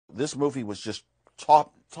This movie was just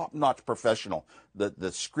top-notch professional.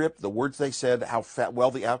 The script, the words they said, how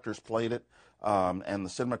well the actors played it, and the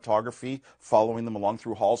cinematography, following them along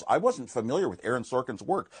through halls. I wasn't familiar with Aaron Sorkin's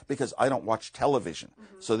work because I don't watch television.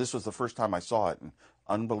 So this was the first time I saw it, and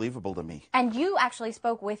unbelievable to me. And you actually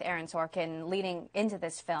spoke with Aaron Sorkin leading into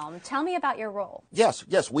this film. Tell me about your role. Yes.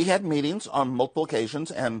 We had meetings on multiple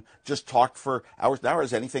occasions and just talked for hours and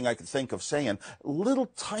hours, anything I could think of saying. Little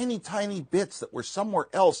tiny bits that were somewhere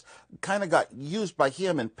else kind of got used by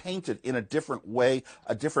him and painted in a different way,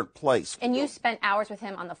 a different place. And you spent hours with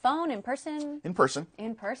him on the phone, in person? In person.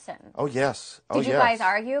 In person. Oh, yes. Did you guys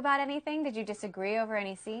argue about anything? Did you disagree over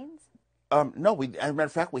any scenes? No, as a matter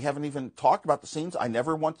of fact, we haven't even talked about the scenes. I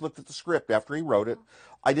never once looked at the script after he wrote it.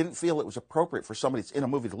 I didn't feel it was appropriate for somebody that's in a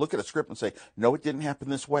movie to look at a script and say, no, it didn't happen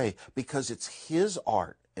this way, because it's his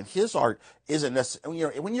art. And his art isn't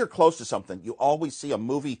necessarily, when you're close to something, you always see a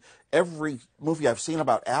movie. Every movie I've seen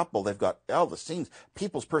about Apple, they've got, the scenes,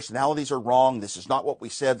 people's personalities are wrong. This is not what we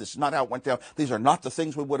said. This is not how it went down. These are not the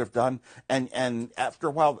things we would have done. And after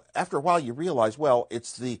a while, you realize, well,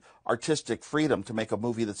 it's the artistic freedom to make a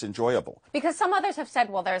movie that's enjoyable. Because some others have said,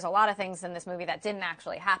 well, there's a lot of things in this movie that didn't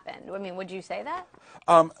actually happen. I mean, would you say that?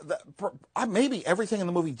 Maybe everything in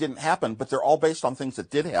the movie didn't happen, but they're all based on things that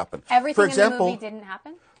did happen. Everything in the movie didn't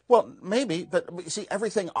happen? Well, maybe, but see,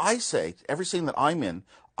 everything I say, every scene that I'm in,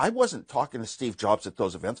 I wasn't talking to Steve Jobs at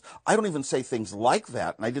those events. I don't even say things like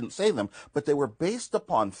that, and I didn't say them, but they were based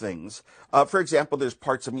upon things. For example, there's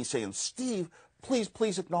parts of me saying, Steve,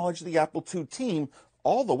 please acknowledge the Apple II team,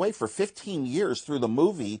 all the way for 15 years through the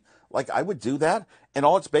movie. Like, I would do that, and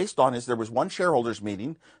all it's based on is there was one shareholders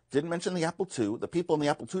meeting, didn't mention the Apple II. The people in the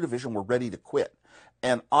Apple II division were ready to quit.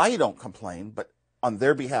 And I don't complain, but on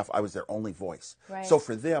their behalf, I was their only voice. Right. So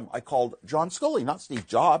for them, I called John Sculley, not Steve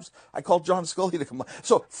Jobs. I called John Sculley to come.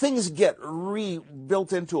 So things get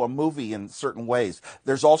rebuilt into a movie in certain ways.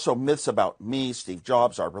 There's also myths about me, Steve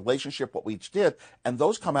Jobs, our relationship, what we each did, and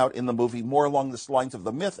those come out in the movie more along the lines of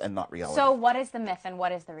the myth and not reality. So what is the myth and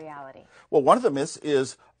what is the reality? Well, one of the myths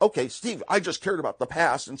is, okay, Steve, I just cared about the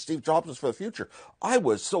past and Steve Jobs was for the future. I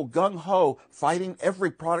was so gung-ho fighting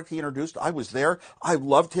every product he introduced. I was there. I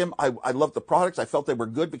loved him. I loved the products. I felt they were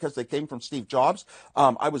good because they came from Steve Jobs.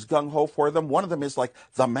 I was gung-ho for them. One of them is like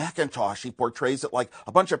the Macintosh. He portrays it like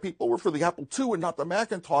a bunch of people were for the Apple II and not the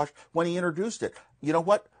Macintosh when he introduced it. You know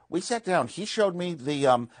what? We sat down. He showed me the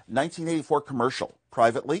 1984 commercial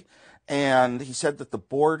privately, and he said that the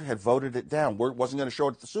board had voted it down. It wasn't going to show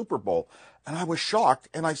it at the Super Bowl. And I was shocked,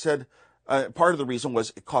 and I said, part of the reason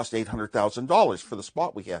was it cost $800,000 for the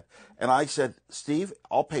spot we had. And I said, Steve,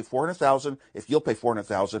 I'll pay $400,000 if you'll pay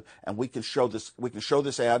 $400,000, and we can show this. We can show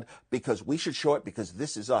this ad because we should show it because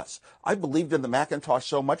this is us. I believed in the Macintosh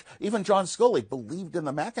so much. Even John Sculley believed in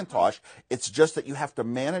the Macintosh. It's just that you have to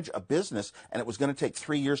manage a business, and it was going to take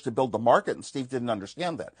 3 years to build the market, and Steve didn't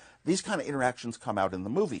understand that. These kind of interactions come out in the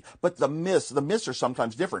movie, but the myths are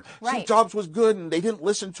sometimes different. Right. Steve Jobs was good, and they didn't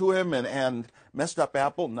listen to him, and messed up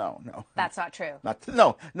Apple. No. That's not true.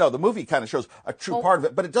 No. The movie kind of shows a true part of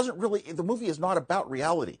it, but it doesn't really. The movie is not about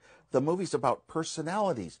reality. The movie's about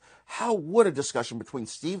personalities. How would a discussion between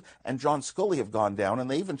Steve and John Sculley have gone down? And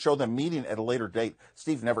they even show them meeting at a later date.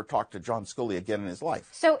 Steve never talked to John Sculley again in his life.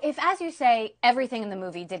 So if, as you say, everything in the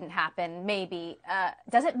movie didn't happen, maybe,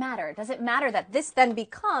 does it matter? Does it matter that this then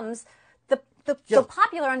becomes the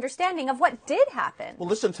popular understanding of what did happen? Well,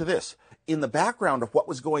 listen to this. In the background of what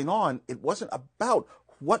was going on, it wasn't about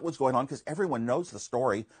what was going on, because everyone knows the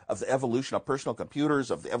story of the evolution of personal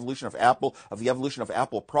computers, of the evolution of Apple, of the evolution of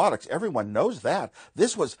Apple products. Everyone knows that.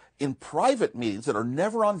 This was in private meetings that are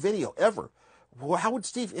never on video, ever. How would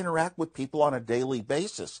Steve interact with people on a daily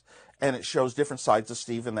basis? And it shows different sides of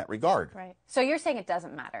Steve in that regard. Right. So you're saying it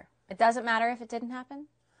doesn't matter. It doesn't matter if it didn't happen?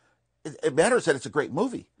 It matters that it's a great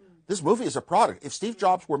movie. This movie is a product. If Steve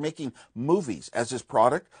Jobs were making movies as his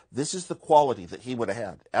product, this is the quality that he would have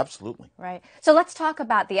had. Absolutely. Right. So let's talk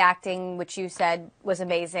about the acting, which you said was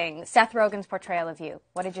amazing. Seth Rogen's portrayal of you.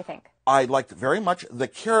 What did you think? I liked very much the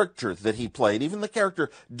character that he played, even the character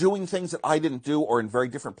doing things that I didn't do or in very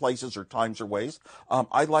different places or times or ways.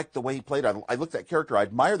 I liked the way he played. I looked at that character. I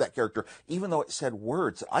admire that character, even though it said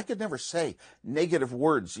words. I could never say negative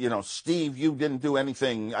words. Steve, you didn't do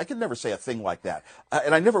anything. I could never say a thing like that.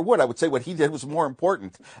 And I never would. I would say what he did was more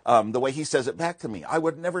important, the way he says it back to me. I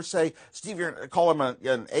would never say, Steve, call him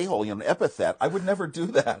an a-hole, an epithet. I would never do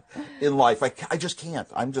that in life. I just can't.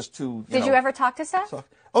 I'm just too, Did you ever talk to Seth?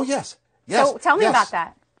 Oh, yes. Yes. So tell me about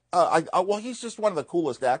that. Well, he's just one of the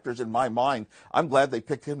coolest actors in my mind. I'm glad they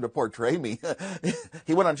picked him to portray me.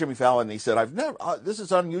 He went on Jimmy Fallon and he said, this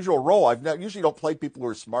is an unusual role. Usually don't play people who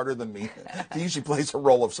are smarter than me. He usually plays a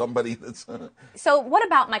role of somebody that's... So what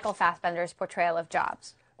about Michael Fassbender's portrayal of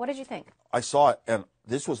Jobs? What did you think? I saw it, and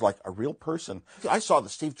this was like a real person. I saw the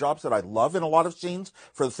Steve Jobs that I love in a lot of scenes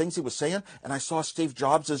for the things he was saying, and I saw Steve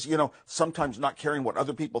Jobs as, sometimes not caring what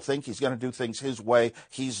other people think. He's going to do things his way.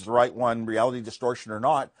 He's the right one, reality distortion or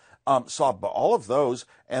not. Saw all of those,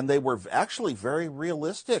 and they were actually very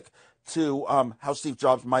realistic to how Steve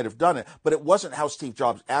Jobs might have done it, but it wasn't how Steve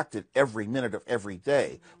Jobs acted every minute of every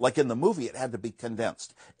day. Like in the movie, it had to be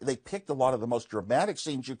condensed. They picked a lot of the most dramatic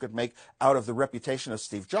scenes you could make out of the reputation of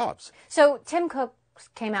Steve Jobs. So Tim Cook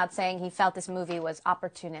came out saying he felt this movie was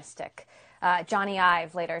opportunistic. Johnny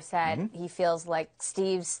Ive later said he feels like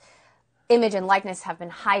Steve's image and likeness have been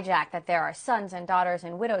hijacked, that there are sons and daughters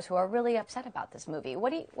and widows who are really upset about this movie.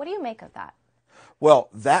 What do you make of that? Well,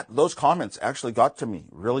 those comments actually got to me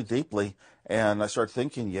really deeply, and I started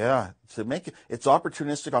thinking, it's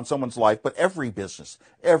opportunistic on someone's life, but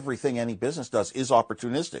everything any business does is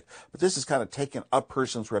opportunistic. But this is kind of taking a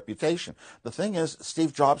person's reputation. The thing is,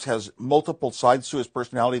 Steve Jobs has multiple sides to his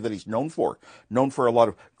personality that he's known for a lot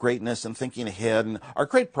of greatness and thinking ahead, and our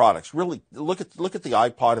great products. Really, look at the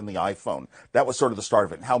iPod and the iPhone. That was sort of the start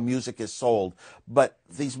of it, and how music is sold. But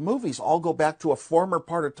these movies all go back to a former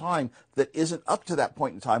part of time that isn't up to that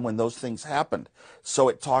point in time when those things happened. So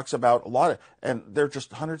it talks about a lot of, and there are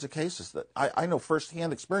just hundreds of cases that I know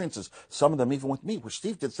firsthand experiences, some of them even with me, where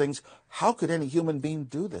Steve did things, how could any human being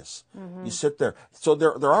do this? You sit there. So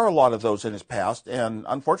there are a lot of those in his past, and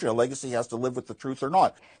unfortunately, a legacy has to live with the truth or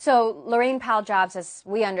not. So Lorraine Powell Jobs, as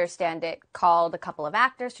we understand it, called a couple of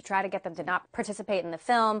actors to try to get them to not participate in the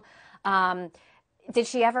film. Did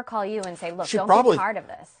she ever call you and say, look, don't be part of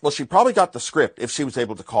this? Well, she probably got the script if she was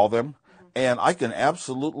able to call them. And I can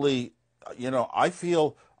absolutely, I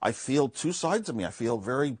feel two sides of me. I feel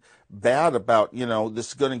very bad about, this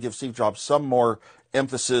is going to give Steve Jobs some more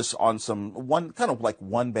emphasis on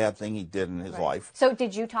one bad thing he did in his life. So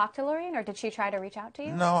did you talk to Lorraine, or did she try to reach out to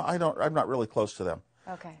you? No, I don't. I'm not really close to them.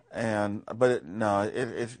 Okay. But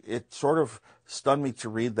it sort of stunned me to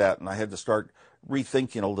read that, and I had to start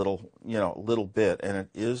rethinking a little bit. And it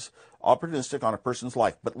is opportunistic on a person's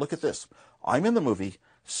life. But look at this. I'm in the movie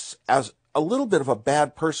as a little bit of a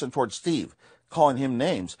bad person towards Steve, calling him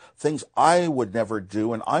names, things I would never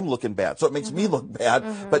do, and I'm looking bad. So it makes me look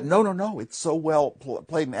bad. But no, it's so well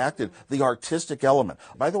played and acted. The artistic element.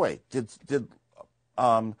 By the way,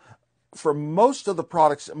 for most of the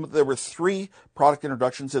products, there were 3 product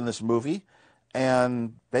introductions in this movie,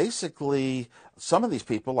 and basically some of these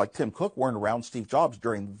people, like Tim Cook, weren't around Steve Jobs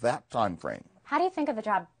during that time frame. How do you think of the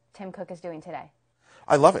job Tim Cook is doing today?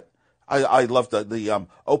 I love it. I love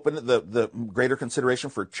the greater consideration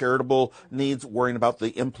for charitable needs, worrying about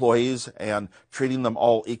the employees and treating them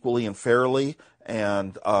all equally and fairly,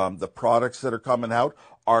 and the products that are coming out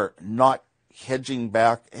are not hedging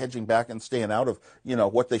back and staying out of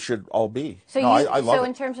what they should all be. So I love it.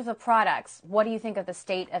 In terms of the products, what do you think of the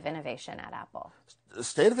state of innovation at Apple? The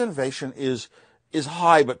state of innovation is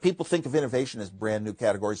high, but people think of innovation as brand new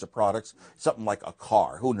categories of products, something like a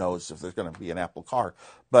car. Who knows if there's going to be an Apple car?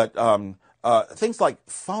 But things like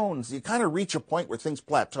phones, you kind of reach a point where things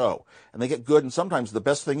plateau and they get good. And sometimes the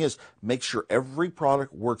best thing is make sure every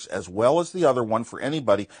product works as well as the other one for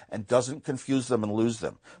anybody and doesn't confuse them and lose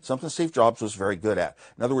them. Something Steve Jobs was very good at.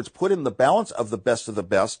 In other words, put in the balance of the best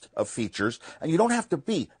of features. And you don't have to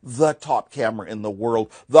be the top camera in the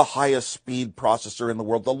world, the highest speed processor in the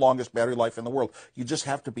world, the longest battery life in the world. You just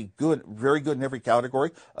have to be good, very good in every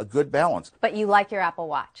category, a good balance. But you like your Apple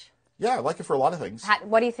Watch? Yeah, I like it for a lot of things.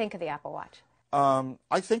 What do you think of the Apple Watch?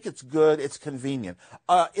 I think it's good. It's convenient.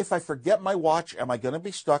 If I forget my watch, am I going to be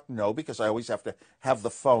stuck? No, because I always have to have the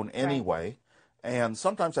phone anyway. Right. And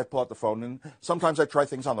sometimes I pull out the phone, and sometimes I try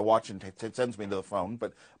things on the watch, and it sends me to the phone.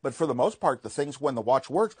 But for the most part, the things when the watch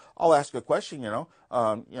works, I'll ask a question.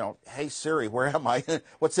 Hey Siri, where am I?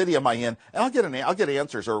 What city am I in? And I'll get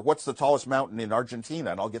answers. Or what's the tallest mountain in Argentina?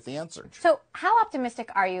 And I'll get the answer. So, how optimistic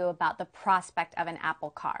are you about the prospect of an Apple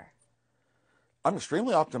car? I'm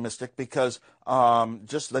extremely optimistic because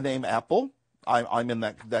just the name Apple, I'm in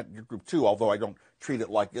that group too, although I don't treat it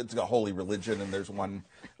like it's a holy religion and there's one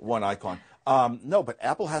icon. No, but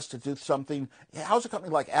Apple has to do something. How's a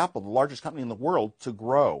company like Apple, the largest company in the world, to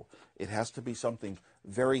grow? It has to be something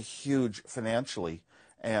very huge financially.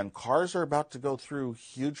 And cars are about to go through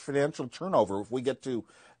huge financial turnover. If we get to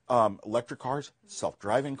Electric cars,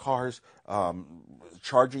 self-driving cars,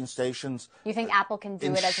 charging stations. You think Apple can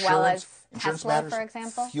do it as well as Tesla, matters, for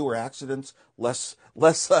example? Fewer accidents, less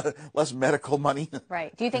medical money.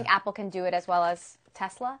 Right. Do you think Apple can do it as well as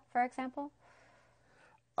Tesla, for example?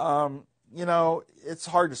 It's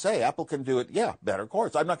hard to say. Apple can do it, better, of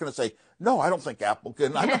course. I'm not going to say, no, I don't think Apple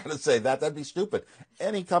can. I'm not going to say that. That'd be stupid.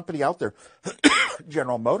 Any company out there,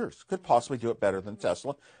 General Motors, could possibly do it better than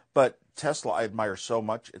Tesla. But Tesla, I admire so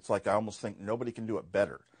much. It's like I almost think nobody can do it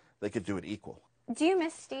better. They could do it equal. Do you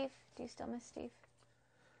miss Steve? Do you still miss Steve?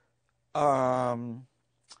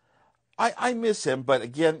 I miss him, but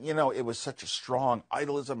again, it was such a strong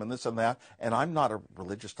idolism and this and that, and I'm not a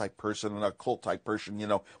religious type person and a cult type person.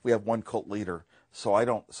 We have one cult leader, so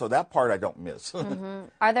that part I don't miss.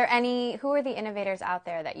 Mm-hmm. Who are the innovators out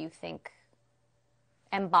there that you think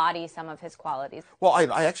embody some of his qualities? Well,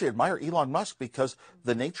 I actually admire Elon Musk because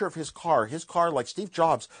the nature of his car, like Steve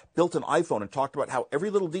Jobs, built an iPhone and talked about how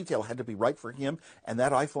every little detail had to be right for him, and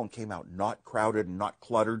that iPhone came out not crowded and not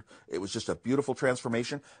cluttered. It was just a beautiful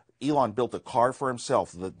transformation. Elon built a car for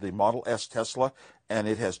himself, the Model S Tesla, and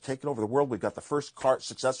it has taken over the world. We've got the first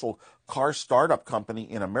successful car startup company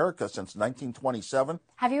in America since 1927.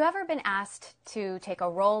 Have you ever been asked to take a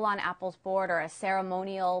role on Apple's board or a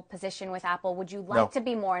ceremonial position with Apple? Would you like to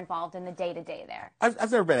be more involved in the day-to-day there?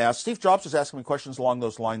 I've never been asked. Steve Jobs was asking me questions along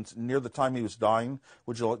those lines near the time he was dying.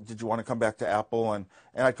 Did you want to come back to Apple? And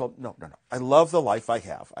I told him, no. I love the life I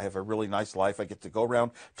have. I have a really nice life. I get to go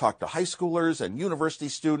around, talk to high schoolers and university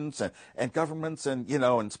students and governments and,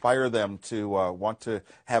 inspire them to want to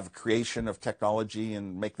have creation of technology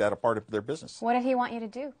and make that a part of their business. What did he want you to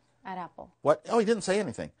do at Apple? What? Oh, he didn't say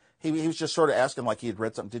anything. He was just sort of asking like he had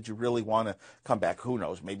read something. Did you really want to come back? Who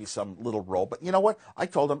knows? Maybe some little role. But you know what? I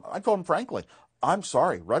told him frankly, I'm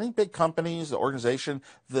sorry. Running big companies, the organization,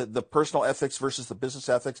 the personal ethics versus the business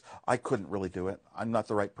ethics, I couldn't really do it. I'm not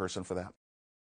the right person for that.